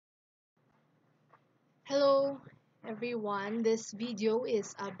Hello everyone, this video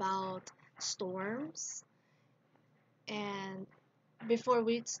is about storms, and before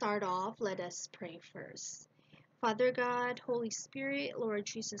we start off, let us pray first. Father God, Holy Spirit, Lord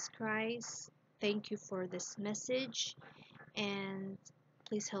Jesus Christ, thank you for this message, and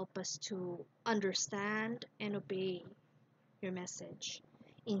please help us to understand and obey your message.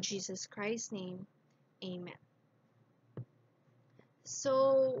 In Jesus Christ's name, amen.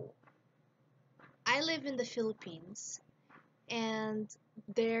 So I live in the Philippines, and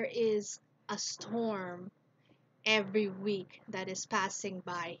there is a storm every week that is passing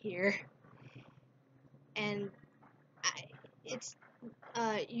by here, and I, it's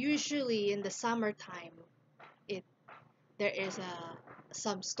usually in the summertime. It there is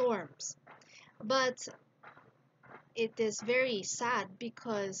some storms, but it is very sad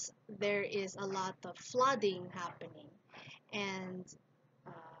because there is a lot of flooding happening, and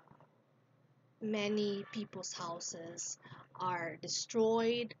uh, many people's houses are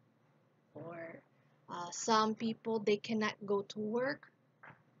destroyed, or some people they cannot go to work.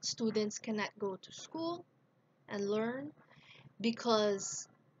 Students cannot go to school and learn because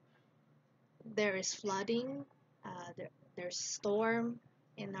there is flooding, there's storm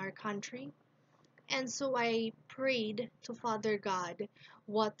in our country. And so I prayed to Father God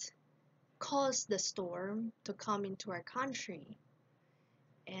what caused the storm to come into our country,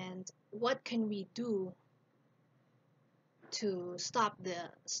 and what can we do to stop the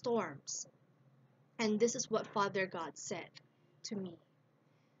storms. And this is what Father God said to me.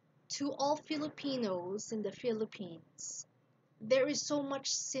 To all Filipinos in the Philippines, there is so much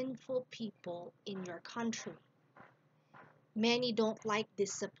sinful people in your country. Many don't like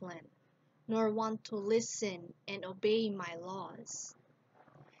discipline, nor want to listen and obey my laws.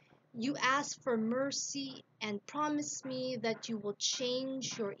 You ask for mercy and promise me that you will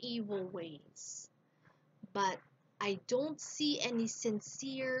change your evil ways. But I don't see any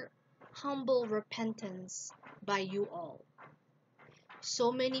sincere, humble repentance by you all.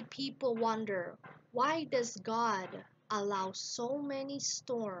 So many people wonder, why does God allow so many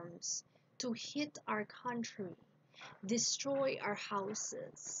storms to hit our country, destroy our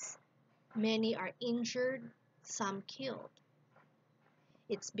houses? Many are injured, some killed.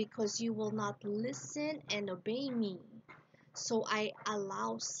 It's because you will not listen and obey me. So I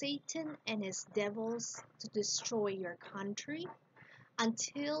allow Satan and his devils to destroy your country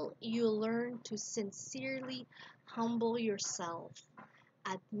until you learn to sincerely humble yourself,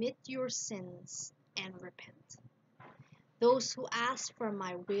 admit your sins, and repent. Those who ask for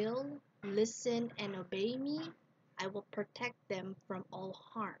my will, listen, and obey me, I will protect them from all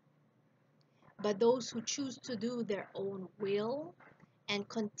harm. But those who choose to do their own will and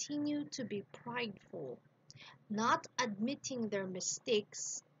continue to be prideful, not admitting their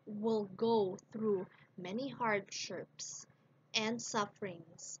mistakes, will go through many hardships and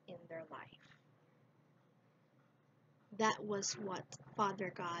sufferings in their life. That was what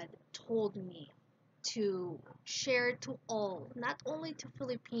Father God told me to share to all, not only to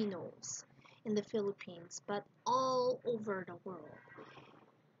Filipinos in the Philippines, but all over the world.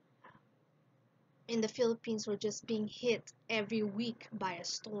 In the Philippines, we're just being hit every week by a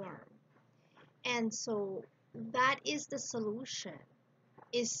storm. And so that is the solution,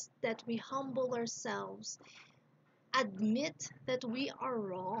 is that we humble ourselves, admit that we are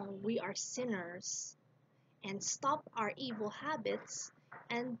wrong, we are sinners, and stop our evil habits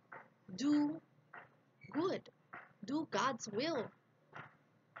and do good, do God's will.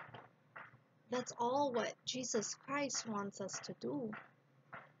 That's all what Jesus Christ wants us to do.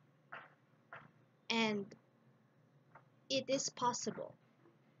 And it is possible.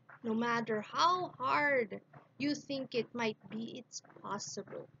 No matter how hard you think it might be, it's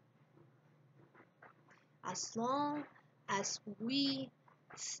possible. As long as we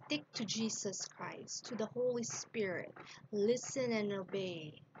stick to Jesus Christ, to the Holy Spirit, listen and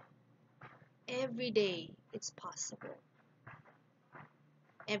obey, every day it's possible.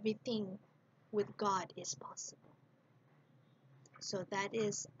 Everything with God is possible. So that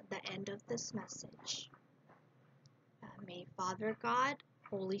is the end of this message. May Father God,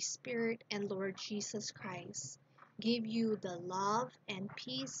 Holy Spirit, and Lord Jesus Christ give you the love and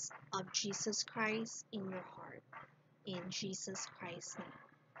peace of Jesus Christ in your heart. In Jesus Christ's name.